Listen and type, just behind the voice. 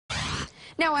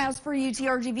Now, as for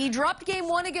Utrgv, dropped game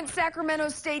one against Sacramento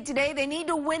State today. They need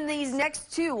to win these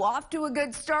next two. Off to a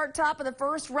good start. Top of the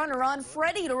first, runner on.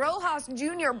 Freddie Rojas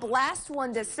Jr. blasts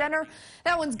one to center.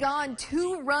 That one's gone.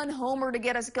 Two-run homer to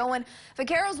get us going.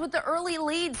 Vaqueros with the early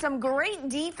lead. Some great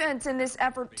defense in this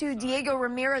effort, too. Diego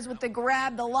Ramirez with the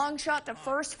grab. The long shot to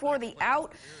first for the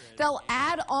out. They'll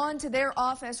add on to their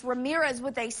offense. Ramirez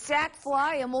with a sac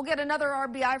fly, and we'll get another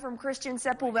RBI from Christian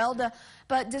Sepulveda.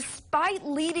 But despite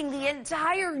leading the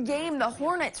entire game, the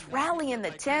Hornets rally in the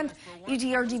 10th.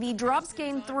 Utrgv drops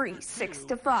game 3,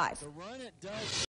 6-5.